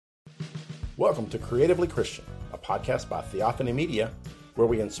Welcome to Creatively Christian, a podcast by Theophany Media, where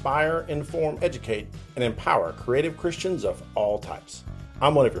we inspire, inform, educate, and empower creative Christians of all types.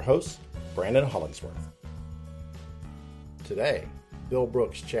 I'm one of your hosts, Brandon Hollingsworth. Today, Bill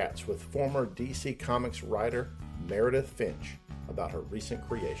Brooks chats with former DC Comics writer Meredith Finch about her recent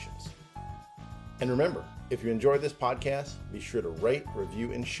creations. And remember, if you enjoy this podcast, be sure to rate,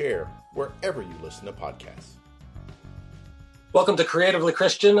 review, and share wherever you listen to podcasts. Welcome to Creatively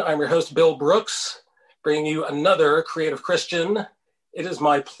Christian. I'm your host, Bill Brooks, bringing you another Creative Christian. It is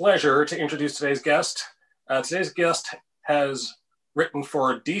my pleasure to introduce today's guest. Today's guest has written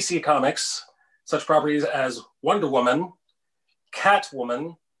for DC Comics, such properties as Wonder Woman,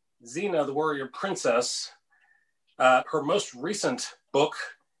 Catwoman, Xena the Warrior Princess. Her most recent book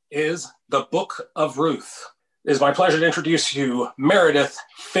is The Book of Ruth. It is my pleasure to introduce you, Meredith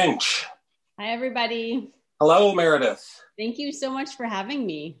Finch. Hi, everybody. Hello, Meredith. Thank you so much for having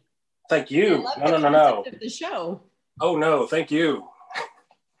me. Thank you. I love the concept of the show. Oh, no, thank you.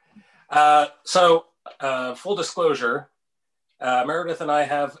 Full disclosure, Meredith and I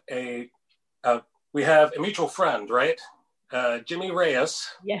have a mutual friend, right? Jimmy Reyes.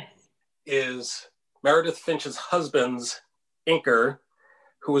 Yes. Is Meredith Finch's husband's inker.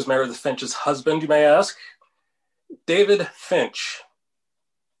 Who is Meredith Finch's husband, you may ask? David Finch.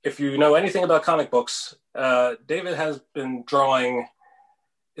 If you know anything about comic books, David has been drawing.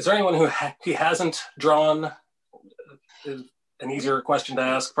 Is there anyone who he hasn't drawn? Is an easier question to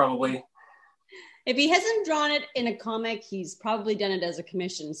ask, probably. If he hasn't drawn it in a comic, he's probably done it as a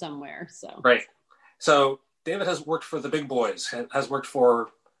commission somewhere. So right. So David has worked for the big boys. Has worked for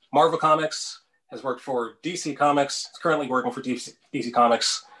Marvel Comics. Has worked for DC Comics. He's currently working for DC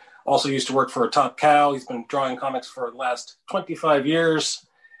Comics. Also used to work for Top Cow. He's been drawing comics for the last 25 years.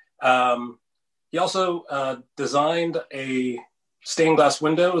 He also designed a stained glass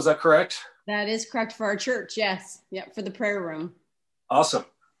window. Is that correct? That is correct for our church. Yes. Yep. For the prayer room. Awesome.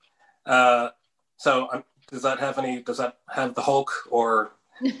 Does that have the Hulk or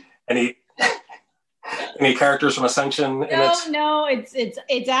any characters from Ascension in it? No,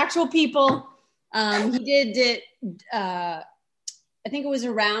 it's actual people. He did it. I think it was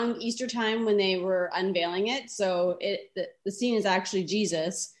around Easter time when they were unveiling it. So the scene is actually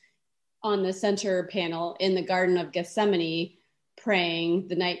Jesus on the center panel in the Garden of Gethsemane praying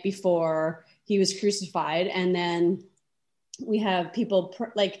the night before he was crucified. And then we have people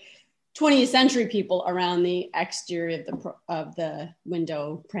like 20th century people around the exterior of the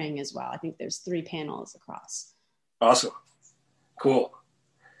window praying as well. I think there's 3 panels across. Awesome. Cool.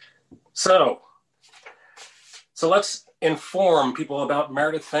 So let's inform people about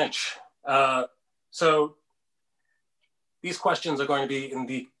Meredith Finch. So these questions are going to be in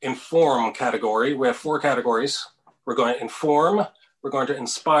the inform category. We have 4 categories. We're going to inform, we're going to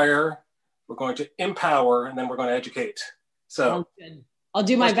inspire, we're going to empower, and then we're going to educate. So good. I'll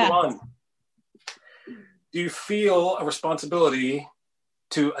do my best. Do you feel a responsibility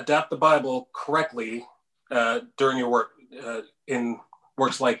to adapt the Bible correctly during your work in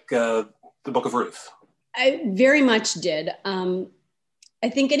works like the Book of Ruth? I very much did. I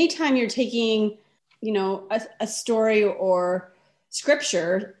think anytime you're taking, a story or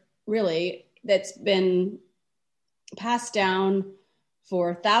scripture, really, that's been passed down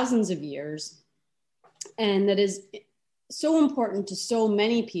for thousands of years, and that is so important to so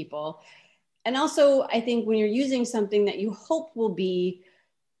many people. And also, I think when you're using something that you hope will be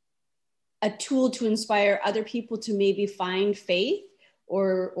a tool to inspire other people to maybe find faith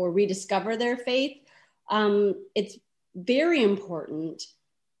or rediscover their faith, it's very important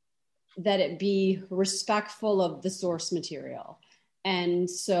that it be respectful of the source material. And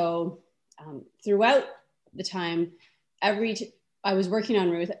so throughout the time, I was working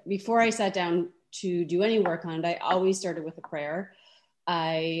on Ruth, before I sat down to do any work on it, I always started with a prayer.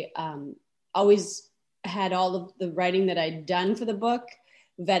 I always had all of the writing that I'd done for the book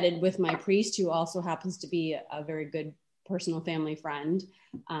vetted with my priest, who also happens to be a very good personal family friend.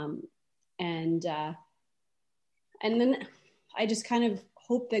 And then I just kind of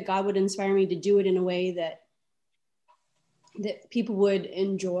hope that God would inspire me to do it in a way that people would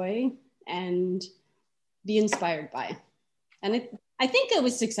enjoy and be inspired by. And I think it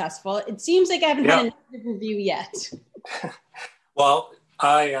was successful. It seems like I haven't had a negative review yet. Well,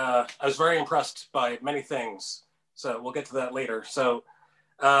 I was very impressed by many things. So we'll get to that later. So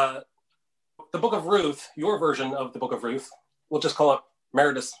the Book of Ruth, your version of the Book of Ruth, we'll just call it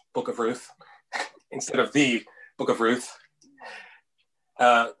Meredith's Book of Ruth instead of the Book of Ruth,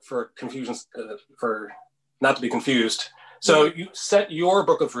 for confusion, for not to be confused. So you set your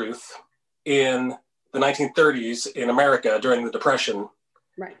Book of Ruth in the 1930s in America during the Depression.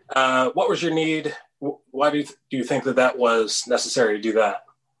 Right. What was your need? Why do you think that was necessary to do that?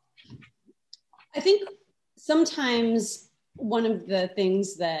 I think sometimes one of the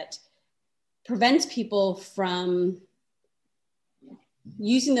things that prevents people from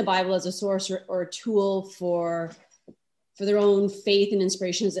using the Bible as a source or a tool for their own faith and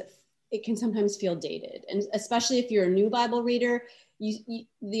inspiration is that it can sometimes feel dated. And especially if you're a new Bible reader,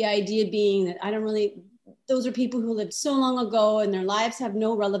 the idea being that those are people who lived so long ago and their lives have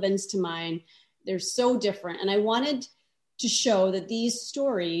no relevance to mine. They're so different. And I wanted to show that these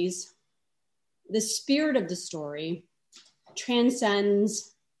stories, the spirit of the story,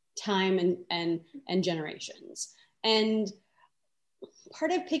 transcends time and generations. And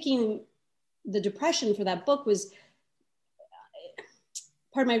part of picking the Depression for that book was,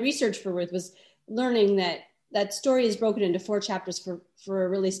 part of my research for Ruth was learning that story is broken into 4 chapters for a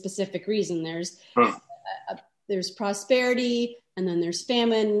really specific reason. There's prosperity, and then there's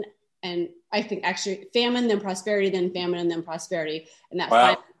famine, and I think actually famine, then prosperity, then famine, and then prosperity. And that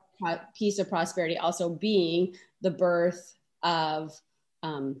final piece of prosperity also being the birth of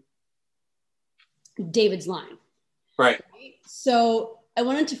David's line. Right. So I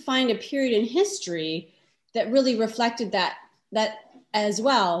wanted to find a period in history that really reflected that as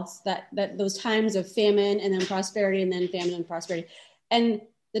well, that those times of famine and then prosperity and then famine and prosperity. And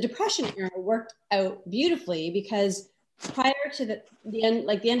the Depression era worked out beautifully because prior to the end,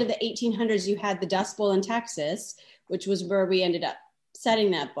 like the end of the 1800s, you had the Dust Bowl in Texas, which was where we ended up setting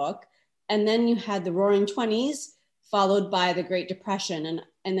that book. And then you had the Roaring Twenties, followed by the Great Depression.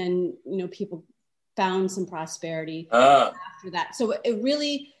 And then, people found some prosperity after that. So it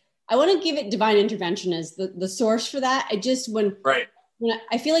really, I want to give it divine intervention as the source for that. When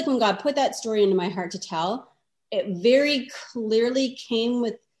I feel like when God put that story into my heart to tell, it very clearly came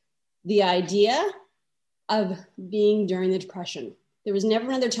with the idea of being during the Depression. There was never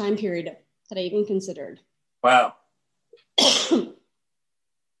another time period that I even considered. Wow.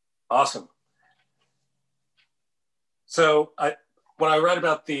 Awesome. So when I read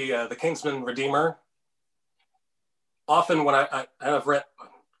about the Kinsman Redeemer, often when I've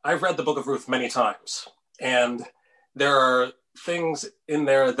read the Book of Ruth many times, and there are things in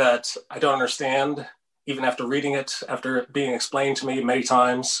there that I don't understand, even after reading it, after being explained to me many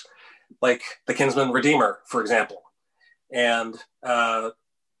times, like the Kinsman Redeemer, for example. And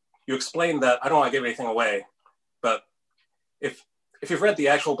you explained that, I don't want to give anything away, but if you've read the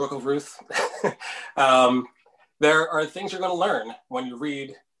actual Book of Ruth, there are things you're going to learn when you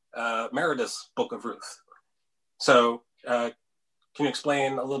read Meredith's Book of Ruth. So can you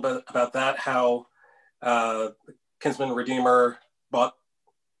explain a little bit about that, how Kinsman Redeemer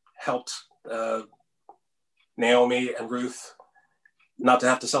helped Naomi and Ruth not to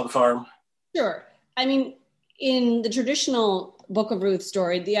have to sell the farm? Sure. I mean, in the traditional Book of Ruth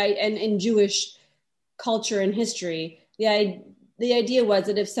story, and in Jewish culture and history, the idea was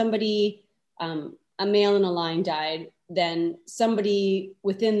that if somebody, a male in a line died, then somebody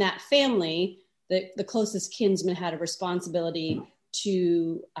within that family, the closest kinsman, had a responsibility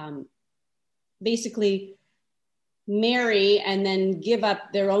to basically marry and then give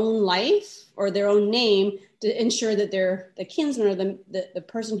up their own life or their own name to ensure that the kinsman or the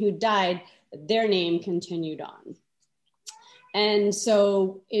person who died, their name continued on. And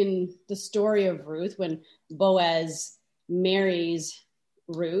so in the story of Ruth, when Boaz marries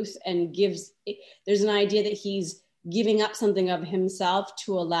Ruth and there's an idea that he's giving up something of himself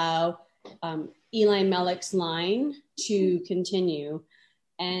to allow Elimelech's line to continue.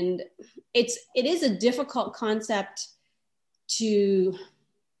 And it is a difficult concept to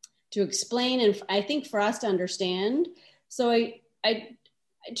explain, and I think for us to understand. So I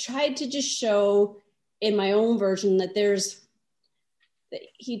tried to just show in my own version that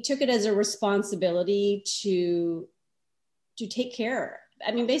he took it as a responsibility to take care.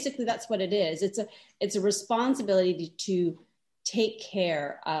 I mean, basically that's what it is. It's a responsibility to take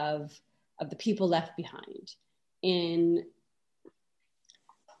care of the people left behind in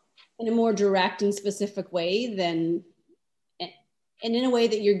a more direct and specific way and in a way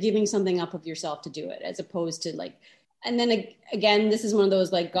that you're giving something up of yourself to do it, as opposed to and then again, this is one of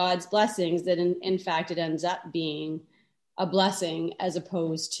those God's blessings that in fact it ends up being a blessing, as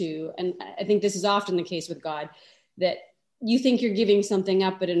opposed to, and I think this is often the case with God, that you think you're giving something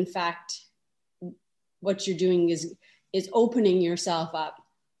up, but in fact what you're doing is opening yourself up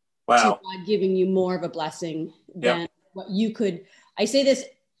to God giving you more of a blessing than what you could. I've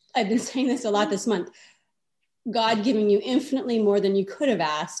been saying this a lot this month. God giving you infinitely more than you could have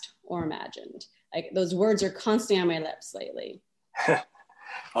asked or imagined. Those words are constantly on my lips lately.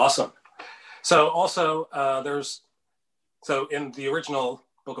 Awesome. So also there's So in the original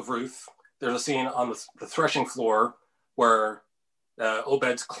Book of Ruth, there's a scene on the threshing floor where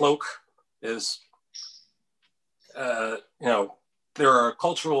Obed's cloak is, there are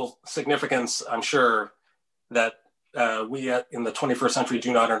cultural significance, I'm sure, that we in the 21st century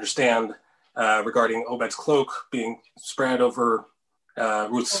do not understand regarding Obed's cloak being spread over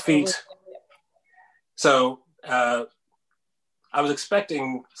Ruth's feet. So I was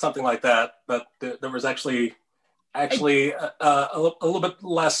expecting something like that, but there was actually a little bit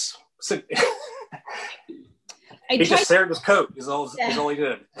less. He just shared his coat. Is all he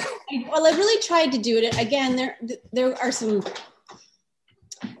did. I really tried to do it. Again, there are some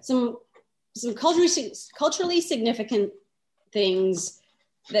culturally significant things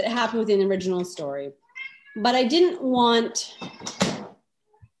that happen within the original story, but I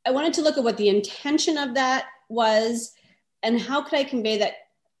wanted to look at what the intention of that was and how could I convey that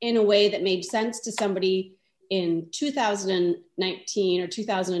in a way that made sense to somebody in 2019 or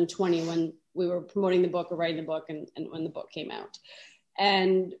 2020 when we were promoting the book or writing the book and when the book came out.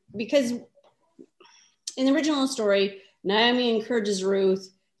 And because in the original story, Naomi encourages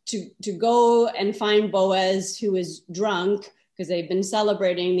Ruth to go and find Boaz, who is drunk because they've been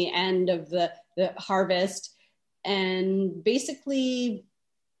celebrating the end of the harvest, and basically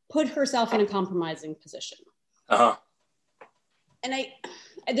put herself in a compromising position. Uh-huh. And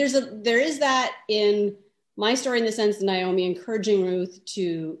there is that in my story, in the sense of Naomi encouraging Ruth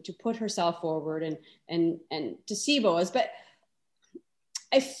to put herself forward and to see Boaz. But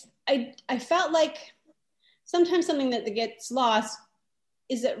I felt like sometimes something that gets lost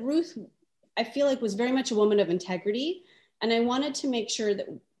is that Ruth, I feel like, was very much a woman of integrity. And I wanted to make sure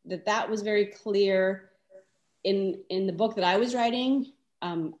that was very clear in the book that I was writing.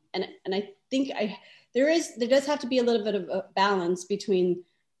 And I think there does have to be a little bit of a balance between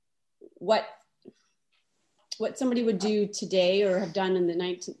what somebody would do today or have done in the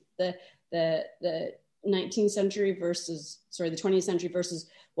 19th century the 20th century versus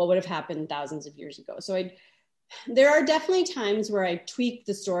what would have happened thousands of years ago. So there are definitely times where I tweak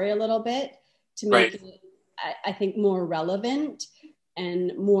the story a little bit to make it, I think, more relevant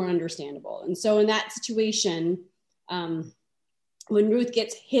and more understandable. And so in that situation, when Ruth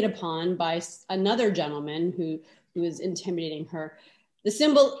gets hit upon by another gentleman who is intimidating her, the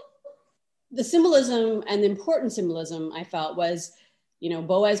symbolism and the important symbolism I felt was,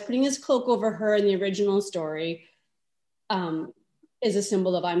 Boaz putting his cloak over her in the original story is a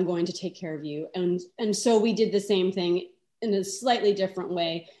symbol of I'm going to take care of you. And so we did the same thing in a slightly different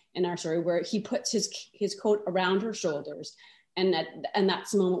way in our story, where he puts his coat around her shoulders. And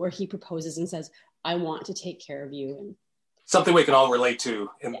that's the moment where he proposes and says, I want to take care of you. And something we can all relate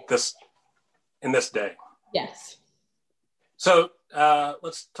to in this day. Yes. So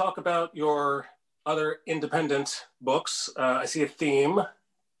let's talk about your other independent books. I see a theme.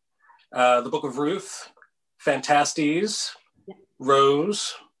 The Book of Ruth, Phantastes,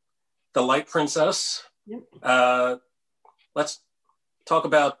 Rose, The Light Princess. Yep. Let's talk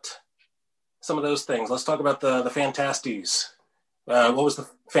about some of those things. Let's talk about the Phantastes. What was the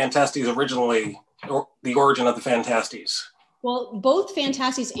Phantastes originally, or the origin of the Phantastes? Well, both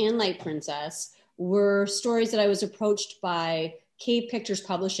Phantastes and Light Princess were stories that I was approached by Cave Pictures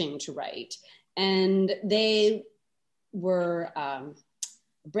Publishing to write. And they were a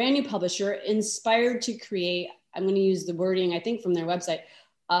brand new publisher inspired to create, I'm going to use the wording, I think, from their website,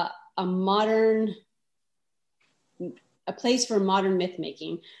 a place for modern myth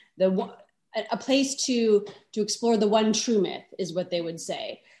making, a place to explore the one true myth is what they would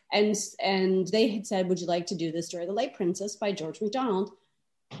say. And they had said, would you like to do the story of The Light Princess by George MacDonald,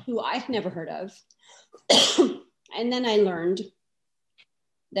 who I've never heard of. And then I learned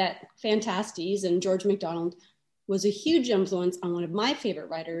that Phantastes and George MacDonald was a huge influence on one of my favorite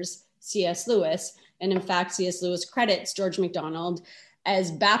writers, C.S. Lewis. And in fact, C.S. Lewis credits George MacDonald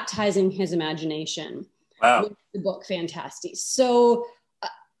as baptizing his imagination with the book Phantastes. So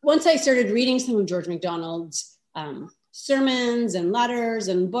once I started reading some of George MacDonald's sermons and letters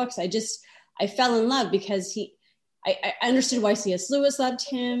and books, I fell in love because I understood why C.S. Lewis loved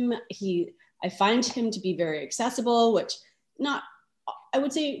him. I find him to be very accessible, which I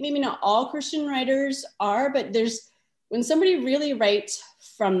would say maybe not all Christian writers are, but when somebody really writes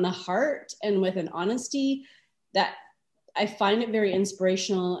from the heart and with an honesty, that I find it very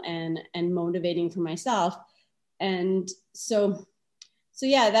inspirational and motivating for myself. And so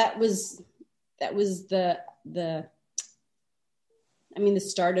yeah, that was the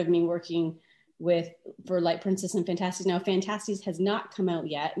start of me working for Light Princess and Phantastes. Now, Phantastes has not come out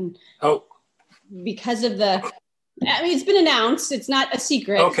yet, and because of it's been announced. It's not a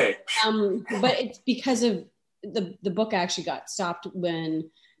secret. Okay. But it's because of the book actually got stopped when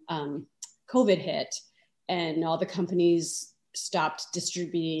COVID hit, and all the companies stopped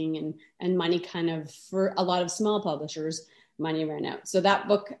distributing, and money kind of, for a lot of small publishers, money ran out. So that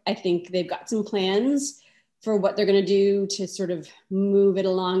book, I think they've got some plans for what they're going to do to sort of move it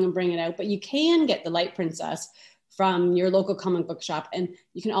along and bring it out. But you can get The Light Princess from your local comic book shop, and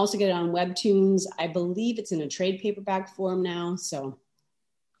you can also get it on Webtoons. I believe it's in a trade paperback form now. So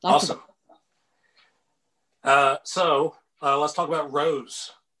awesome. So let's talk about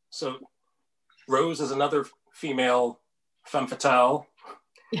Rose. So Rose is another female femme fatale.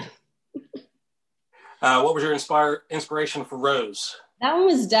 Yeah. What was your inspiration for Rose? That one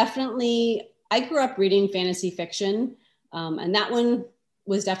was definitely, I grew up reading fantasy fiction, and that one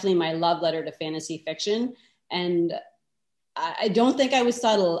was definitely my love letter to fantasy fiction. And I don't think I was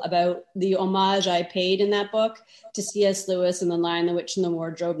subtle about the homage I paid in that book to C.S. Lewis and the Lion, the Witch, and the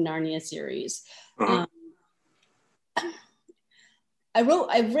Wardrobe Narnia series. Mm-hmm.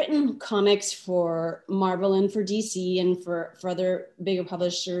 I've written comics for Marvel and for DC and for other bigger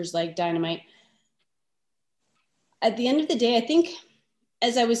publishers like Dynamite. At the end of the day, I think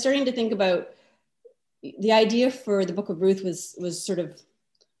as I was starting to think about the idea for the Book of Ruth was sort of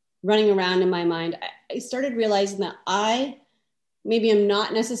running around in my mind, I started realizing that I maybe am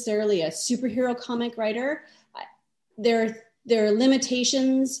not necessarily a superhero comic writer. There are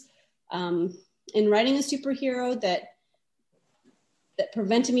limitations in writing a superhero that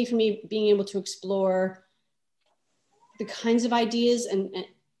prevented me from being able to explore the kinds of ideas and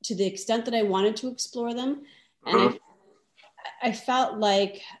to the extent that I wanted to explore them. And I felt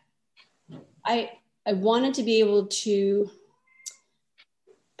like I wanted to be able to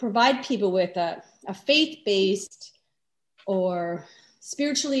provide people with a faith-based or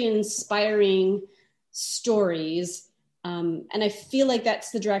spiritually inspiring stories. And I feel like that's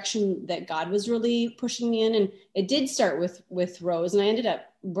the direction that God was really pushing me in. And it did start with Rose. And I ended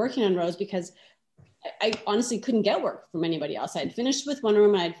up working on Rose because I honestly couldn't get work from anybody else. I'd finished with Wonder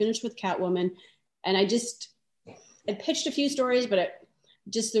Woman, I'd finished with Catwoman, and I pitched a few stories, but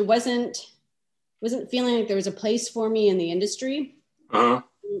there wasn't feeling like there was a place for me in the industry. Uh-huh.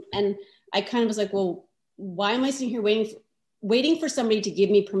 And I kind of was like, well, why am I sitting here waiting for somebody to give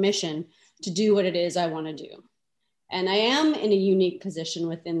me permission to do what it is I want to do? And I am in a unique position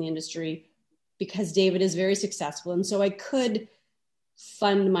within the industry because David is very successful. And so I could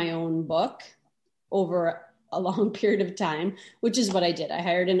fund my own book over a long period of time, which is what I did. I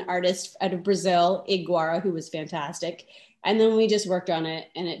hired an artist out of Brazil, Iguara, who was fantastic. And then we just worked on it,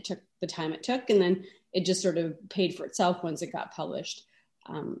 and it took the time it took. And then it just sort of paid for itself once it got published.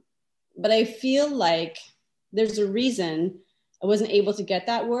 But I feel like there's a reason I wasn't able to get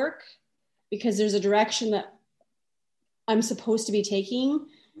that work, because there's a direction that I'm supposed to be taking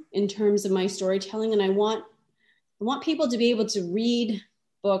in terms of my storytelling. And I want people to be able to read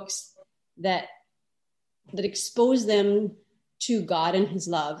books that expose them to God and his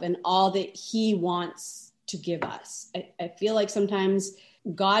love and all that he wants to give us. I feel like sometimes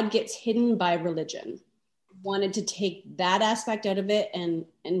God gets hidden by religion. Wanted to take that aspect out of it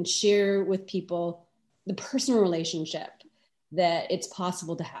and share with people the personal relationship that it's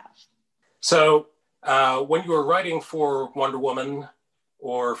possible to have. So when you were writing for Wonder Woman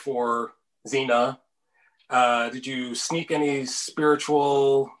or for Xena, did you sneak any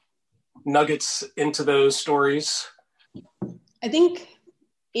spiritual nuggets into those stories? I think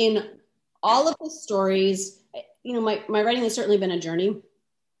in all of the stories, my writing has certainly been a journey.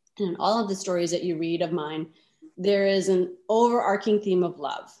 And in all of the stories that you read of mine, there is an overarching theme of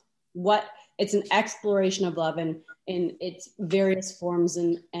love. It's an exploration of love in its various forms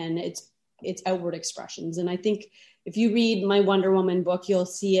and its outward expressions. And I think if you read my Wonder Woman book, you'll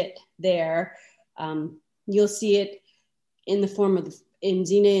see it there. You'll see it in the form of in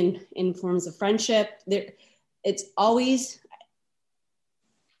Xena in forms of friendship. It's always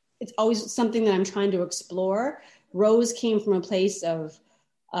something that I'm trying to explore. Rose came from a place of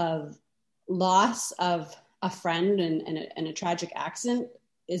loss of a friend and a tragic accident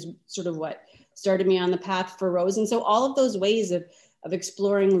is sort of what started me on the path for Rose. And so all of those ways of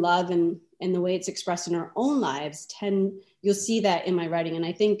exploring love and the way it's expressed in our own lives, you'll see that in my writing. And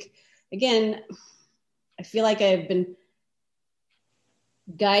I think, again, I feel like I've been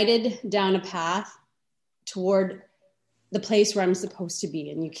guided down a path toward the place where I'm supposed to be.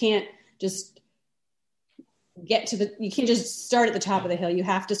 And you can't just you can't just start at the top of the hill. You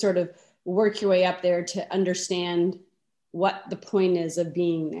have to sort of work your way up there to understand what the point is of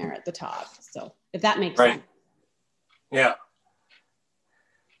being there at the top. So if that makes sense. Yeah.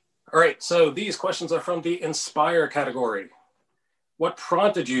 All right. So these questions are from the Inspire category. What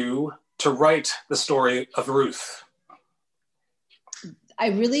prompted you to write the story of Ruth? I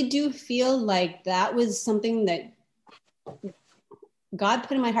really do feel like that was something that God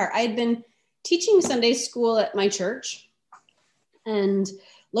put in my heart. I had been teaching Sunday school at my church and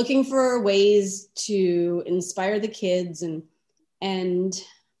looking for ways to inspire the kids and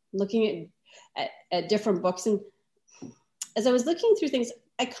looking at different books. And as I was looking through things,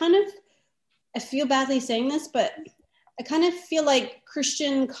 I feel badly saying this, but I kind of feel like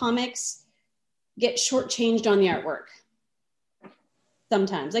Christian comics get shortchanged on the artwork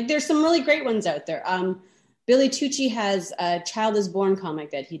sometimes. Like there's some really great ones out there. Billy Tucci has a Child is Born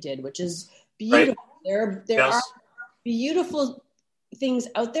comic that he did, which is beautiful. Right. There are beautiful things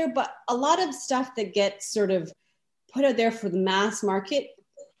out there, but a lot of stuff that gets sort of put out there for the mass market.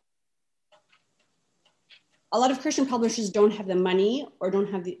 A lot of Christian publishers don't have the money or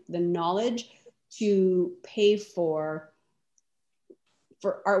don't have the knowledge to pay for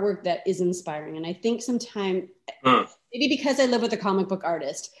artwork that is inspiring. And I think sometimes, maybe because I live with a comic book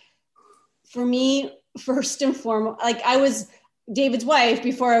artist, for me, first and foremost, like I was David's wife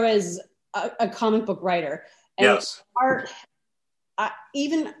before I was a comic book writer. And yes. Art,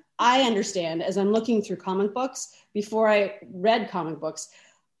 I understand as I'm looking through comic books, before I read comic books,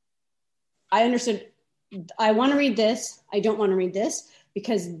 I understood I want to read this. I don't want to read this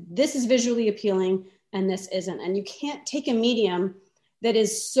because this is visually appealing and this isn't. And you can't take a medium that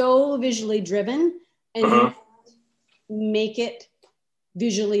is so visually driven and make it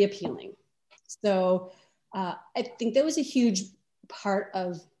visually appealing. So I think that was a huge part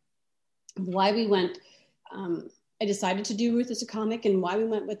of why we went, I decided to do Ruth as a comic and why we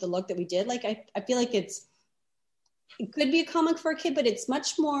went with the look that we did. Like, I feel like it could be a comic for a kid, but it's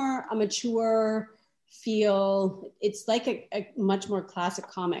much more a mature feel. It's like a much more classic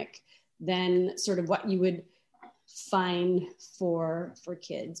comic than sort of what you would find for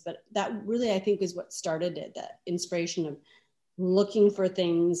kids. But that really, I think, is what started it, that inspiration of looking for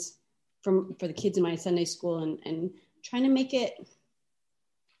things for the kids in my Sunday school and trying to make it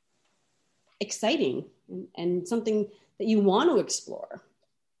exciting and something that you want to explore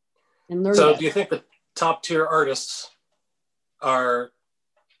and learn. So do you think the top tier artists are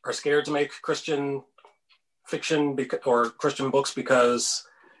scared to make Christian fiction or Christian books because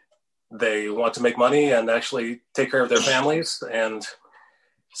they want to make money and actually take care of their families, and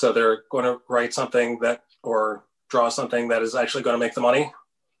so they're going to write something that or draw something that is actually going to make the money?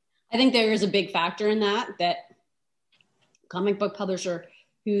 I think there is a big factor in that comic book publisher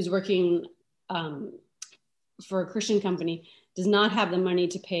who's working for a Christian company does not have the money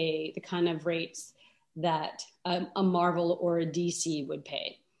to pay the kind of rates that a Marvel or a DC would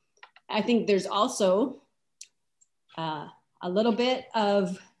pay. I think there's also a little bit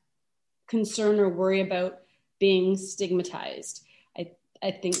of concern or worry about being stigmatized.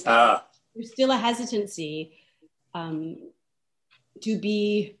 I think there's still a hesitancy to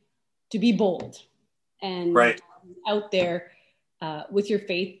be bold and out there with your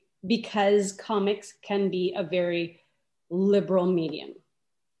faith, because comics can be a very liberal medium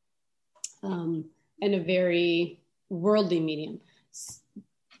and a very worldly medium.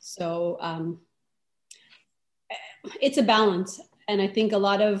 So it's a balance. And I think a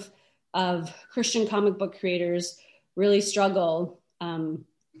lot of Christian comic book creators really struggle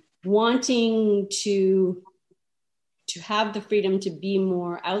wanting to have the freedom to be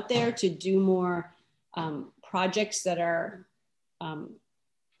more out there, to do more projects that are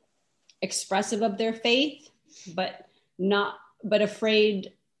expressive of their faith, but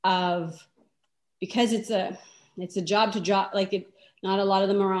afraid of, because it's a job to job, not a lot of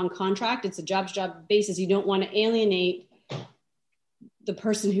them are on contract. It's a job to job basis. You don't want to alienate the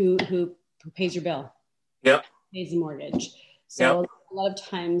person who pays your bill. Yep. Pays the mortgage. So a lot of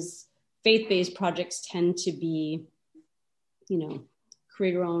times faith-based projects tend to be,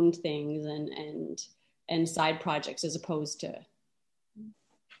 creator-owned things and side projects as opposed to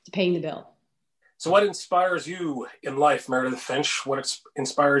paying the bill. So what inspires you in life, Meredith Finch? What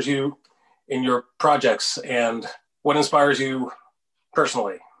inspires you in your projects, and what inspires you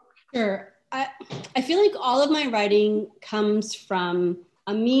personally? Sure. I feel like all of my writing comes from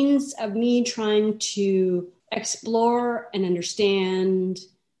a means of me trying to explore and understand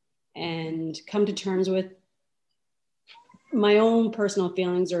and come to terms with my own personal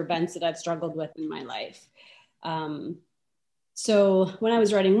feelings or events that I've struggled with in my life. So when I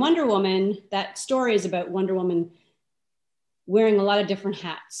was writing Wonder Woman, that story is about Wonder Woman wearing a lot of different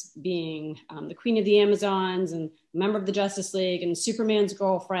hats, being the Queen of the Amazons and a member of the Justice League and Superman's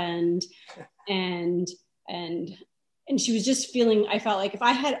girlfriend. And she was just I felt like if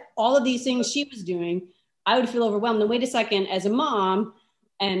I had all of these things she was doing, I would feel overwhelmed. And wait a second, as a mom,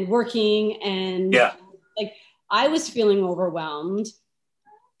 and working, and like I was feeling overwhelmed.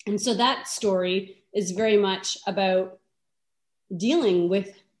 And so that story is very much about dealing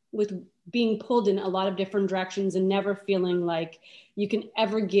with being pulled in a lot of different directions and never feeling like you can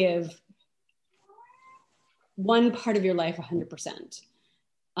ever give one part of your life 100%.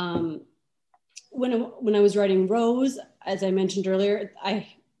 When I was writing Rose, as I mentioned earlier,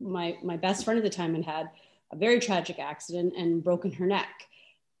 my best friend at the time had a very tragic accident and broken her neck.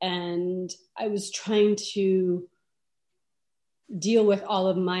 And I was trying to deal with all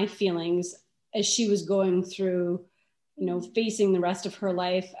of my feelings as she was going through, facing the rest of her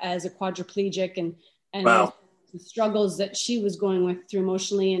life as a quadriplegic and wow. the struggles that she was going with through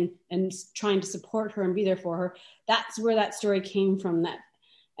emotionally and trying to support her and be there for her. That's where that story came from, that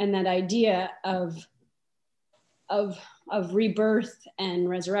idea of rebirth and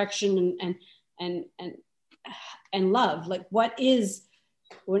resurrection and love. Like, what is,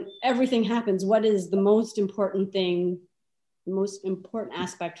 when everything happens, what is the most important thing, the most important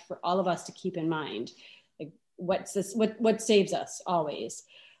aspect for all of us to keep in mind? Like, what saves us always?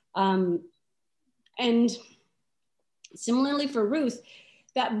 And similarly for Ruth,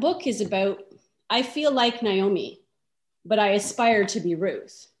 that book is about, I feel like Naomi, but I aspire to be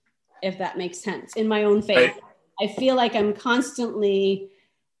Ruth, if that makes sense, in my own faith. Right. I feel like I'm constantly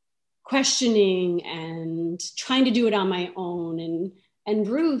questioning and trying to do it on my own. And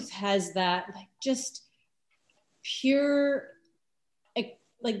Ruth has that, like, just pure,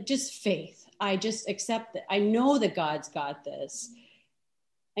 like just faith. I just accept that. I know that God's got this.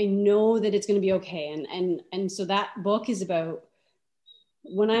 I know that it's going to be okay. And so that book is about,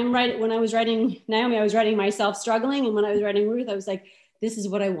 when I was writing Naomi, I was writing myself struggling. And when I was writing Ruth, I was like, this is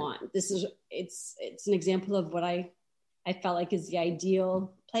what I want. It's an example of what I felt like is the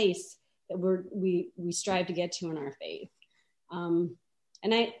ideal place that we strive to get to in our faith.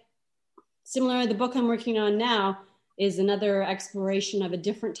 Similar, the book I'm working on now is another exploration of a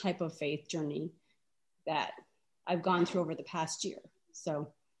different type of faith journey that I've gone through over the past year. So.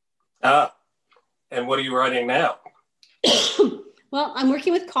 And what are you writing now? Well, I'm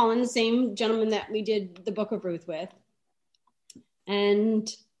working with Colin, the same gentleman that we did the Book of Ruth with.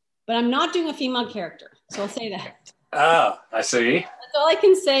 But I'm not doing a female character. So I'll say that. I see. That's all I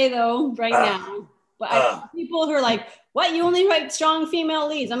can say though, right now. But people who are like, what, you only write strong female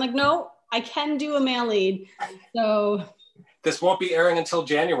leads? I'm like, no, I can do a male lead. So this won't be airing until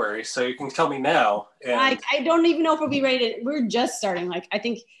January, so you can tell me now. And I don't even know if we'll be ready we're just starting. Like, I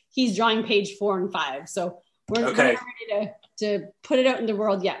think he's drawing page 4 and 5. So we're not ready to put it out in the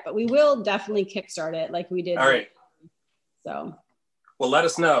world yet, but we will definitely kickstart it like we did. All right. So. Well, let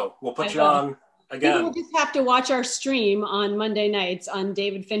us know. We'll put you on again. People will just have to watch our stream on Monday nights on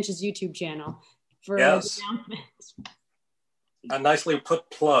David Finch's YouTube channel for the announcements. A nicely put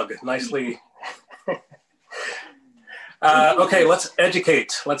plug. Nicely. Okay, let's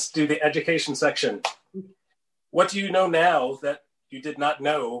educate. Let's do the education section. What do you know now that you did not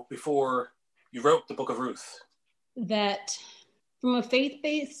know before you wrote the Book of Ruth? That from a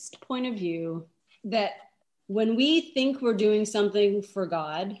faith-based point of view, that when we think we're doing something for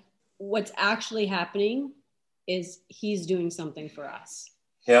God, what's actually happening is he's doing something for us.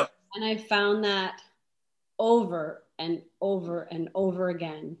 Yep. And I found that over and over and over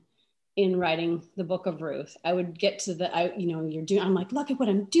again in writing the Book of Ruth. I would get to I'm like, look at what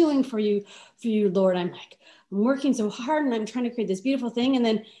I'm doing for you, Lord. I'm working so hard and I'm trying to create this beautiful thing. And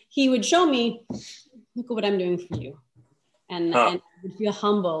then he would show me, look at what I'm doing for you. And I would feel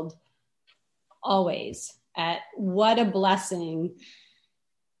humbled always at what a blessing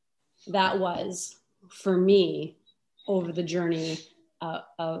that was for me over the journey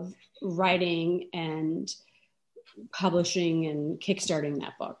of writing and publishing and kickstarting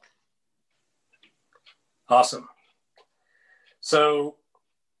that book. Awesome. So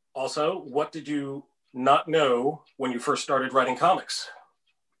also, what did you not know when you first started writing comics?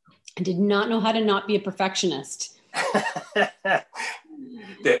 I did not know how to not be a perfectionist.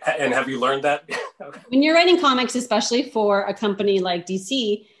 And have you learned that? When you're writing comics, especially for a company like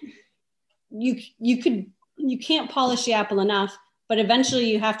DC, you can't polish the apple enough, but eventually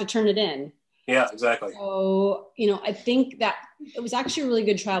you have to turn it in. Yeah, exactly. So, I think that it was actually a really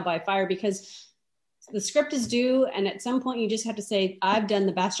good trial by fire because the script is due. And at some point you just have to say, I've done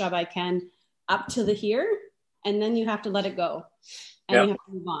the best job I can up to the here. And then you have to let it go and you have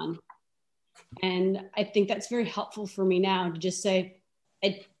to move on. And I think that's very helpful for me now to just say,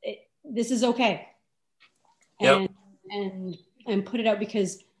 this is okay. And put it out,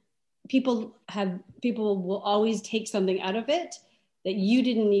 because people will always take something out of it that you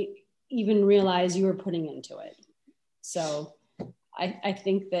didn't even realize you were putting into it. So I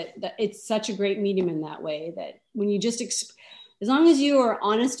think that it's such a great medium in that way, that when you just, as long as you are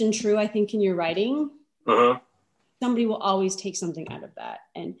honest and true, I think in your writing, somebody will always take something out of that,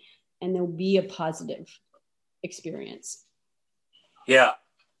 and there'll be a positive experience. Yeah.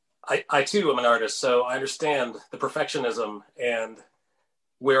 I too am an artist, so I understand the perfectionism, and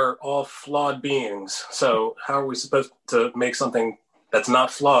we're all flawed beings. So how are we supposed to make something that's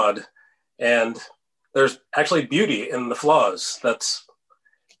not flawed? And there's actually beauty in the flaws. That's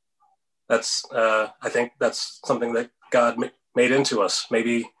I think that's something that God made into us.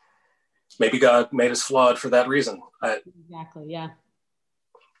 Maybe God made us flawed for that reason. Exactly. Yeah.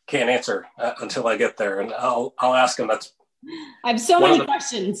 Can't answer until I get there, and I'll ask him. I have so many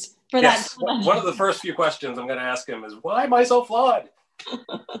questions for that. One of the first few questions I'm going to ask him is, why am I so flawed?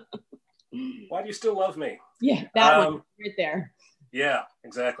 Why do you still love me? Yeah, that one right there. Yeah,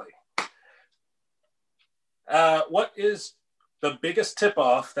 exactly. What is the biggest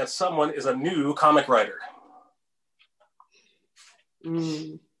tip-off that someone is a new comic writer?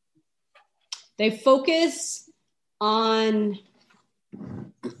 They focus on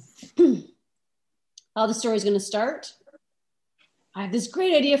how the story is going to start. I have this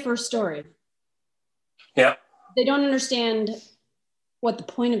great idea for a story. Yeah. They don't understand what the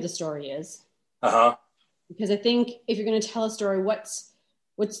point of the story is. Because I think if you're going to tell a story, what's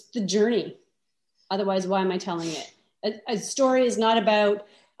the journey? Otherwise, why am I telling it? A story is not about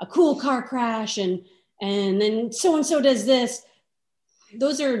a cool car crash and then so-and-so does this.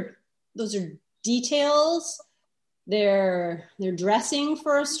 Those are details. They're dressing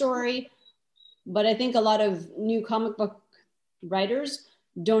for a story. But I think a lot of new comic book writers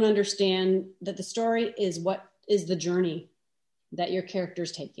don't understand that the story is what is the journey that your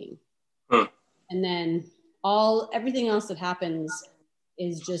character's taking. And then everything else that happens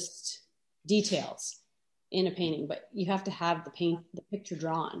is just details in a painting, but you have to have the picture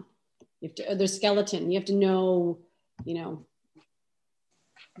drawn. You have to, the skeleton, you have to know,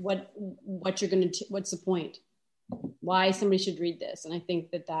 what you're going to, what's the point, why somebody should read this. And I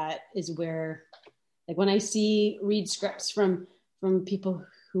think that is where, like when I read scripts from people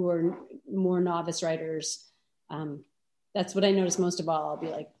who are more novice writers, that's what I notice most of all. I'll be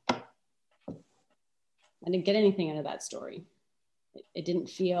like, I didn't get anything out of that story. It didn't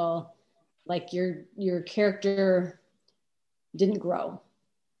feel like your character didn't grow.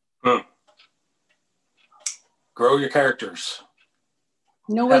 Grow your characters.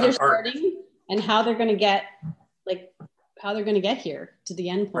 Know where they're starting and how they're going to get, here to the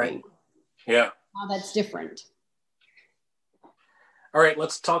end point. Right. Yeah. How that's different. All right,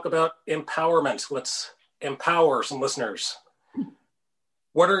 let's talk about empowerment. Let's empower some listeners.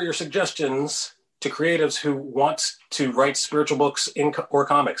 What are your suggestions to creatives who want to write spiritual books or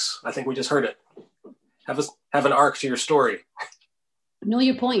comics? I think we just heard it. Have an arc to your story. Know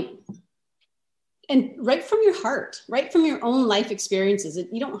your point. And write from your heart, write from your own life experiences.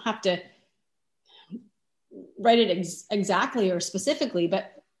 You don't have to write it exactly or specifically,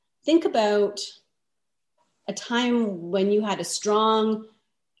 but think about a time when you had a strong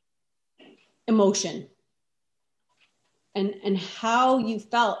emotion and how you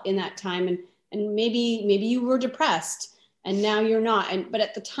felt in that time. And maybe you were depressed and now you're not. But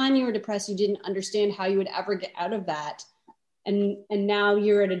at the time you were depressed, you didn't understand how you would ever get out of that. And now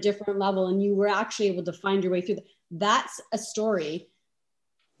you're at a different level and you were actually able to find your way through. That's a story.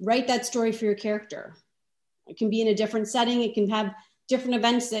 Write that story for your character. It can be in a different setting. It can have different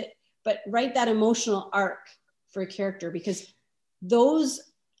events but write that emotional arc for a character, because those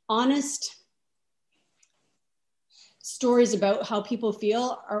honest stories about how people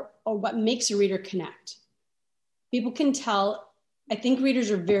feel are what makes a reader connect. People can tell. I think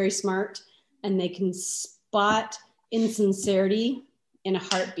readers are very smart and they can spot insincerity in a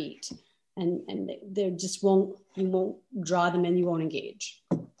heartbeat, and they just you won't draw them and you won't engage.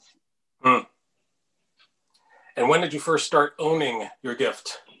 And when did you first start owning your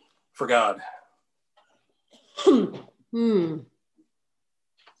gift for God? I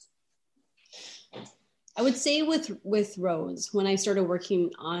would say with Rose, when I started working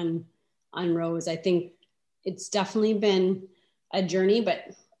on Rose, I think it's definitely been a journey,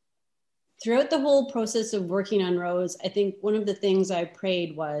 but throughout the whole process of working on Rose, I think one of the things I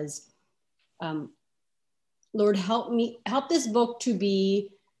prayed was, Lord, help this book to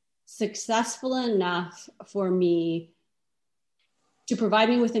be successful enough for me to provide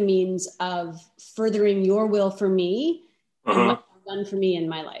me with a means of furthering your will for me and what you've done for me in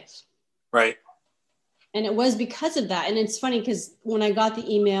my life. Right. And it was because of that. And it's funny because when I got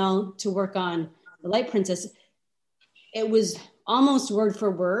the email to work on The Light Princess, it was almost word for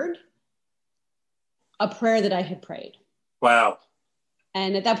word a prayer that I had prayed. Wow.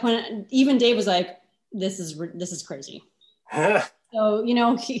 And at that point, even Dave was like, this is crazy. So,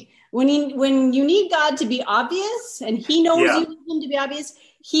 when you need God to be obvious, and he knows you need him to be obvious,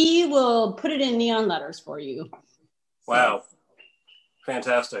 he will put it in neon letters for you. Wow.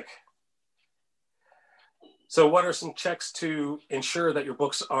 Fantastic. So what are some checks to ensure that your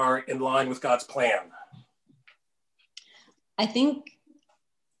books are in line with God's plan? I think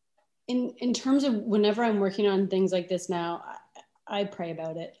in terms of whenever I'm working on things like this now, I pray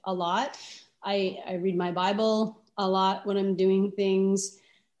about it a lot. I read my Bible a lot when I'm doing things.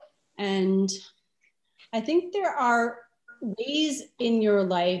 And I think there are ways in your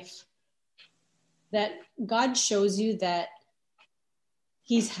life that God shows you that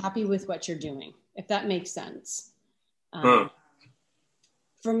he's happy with what you're doing, if that makes sense. For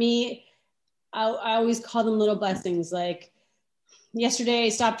me, I always call them little blessings. Like yesterday I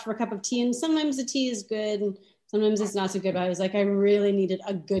stopped for a cup of tea, and sometimes the tea is good and sometimes it's not so good, but I was like, I really needed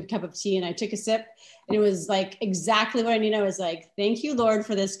a good cup of tea. And I took a sip and it was like exactly what I needed. I was like, thank you, Lord,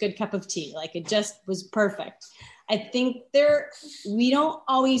 for this good cup of tea. Like it just was perfect. I think we don't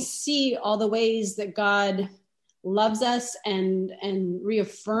always see all the ways that God loves us and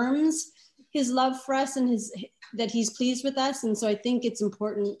reaffirms his love for us and that he's pleased with us. And so I think it's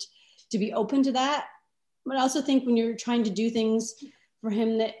important to be open to that. But I also think when you're trying to do things for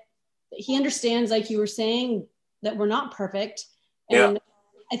him, that he understands, like you were saying, that we're not perfect. And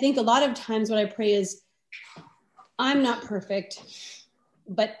I think a lot of times what I pray is, I'm not perfect,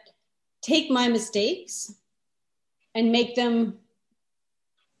 but take my mistakes and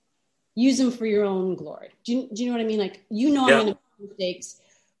use them for your own glory. Do you know what I mean? Like, I'm going to make mistakes,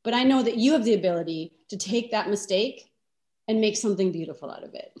 but I know that you have the ability to take that mistake and make something beautiful out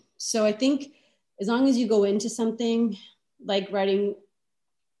of it. So I think as long as you go into something like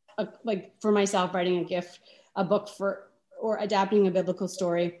like for myself, writing a book or adapting a biblical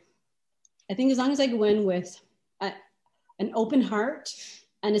story, I think as long as I go in with an open heart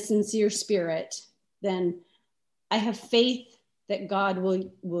and a sincere spirit, then I have faith that God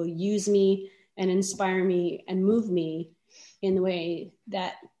will use me and inspire me and move me in the way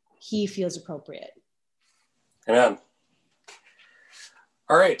that he feels appropriate. Amen.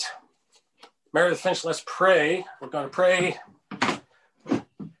 All right. Meredith Finch, let's pray. We're going to pray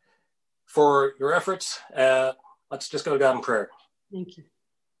for your efforts. Let's just go to God in prayer. Thank you.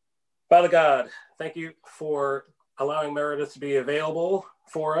 Father God, thank you for allowing Meredith to be available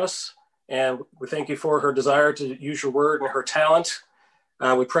for us. And we thank you for her desire to use your word and her talent.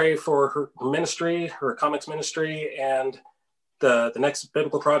 We pray for her ministry, her comics ministry, and the next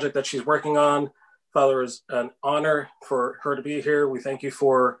biblical project that she's working on. Father, it's an honor for her to be here. We thank you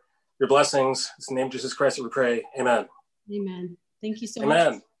for your blessings. It's in the name of Jesus Christ that we pray. Amen. Amen. Thank you so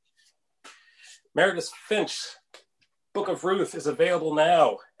Amen. much. Meredith Finch, Book of Ruth is available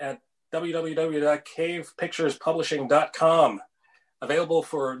now at www.cavepicturespublishing.com. Available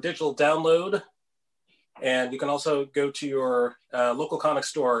for digital download. And you can also go to your local comic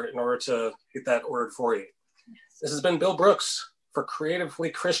store in order to get that ordered for you. This has been Bill Brooks for Creatively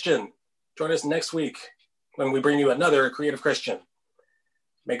Christian. Join us next week when we bring you another Creative Christian.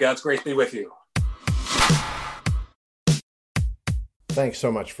 May God's grace be with you. Thanks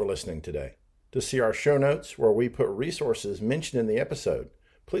so much for listening today. To see our show notes where we put resources mentioned in the episode,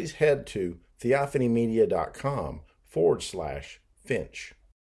 please head to theophanymedia.com/Finch.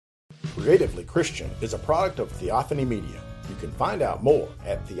 Creatively Christian is a product of Theophany Media. You can find out more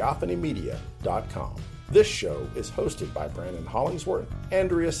at theophanymedia.com. This show is hosted by Brandon Hollingsworth,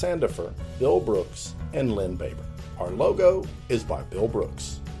 Andrea Sandifer, Bill Brooks, and Lynn Baber. Our logo is by Bill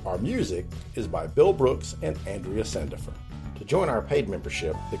Brooks. Our music is by Bill Brooks and Andrea Sandifer. To join our paid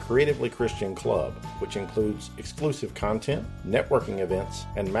membership, the Creatively Christian Club, which includes exclusive content, networking events,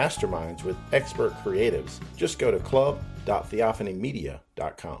 and masterminds with expert creatives, just go to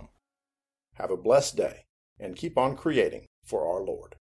club.theophanymedia.com. Have a blessed day and keep on creating for our Lord.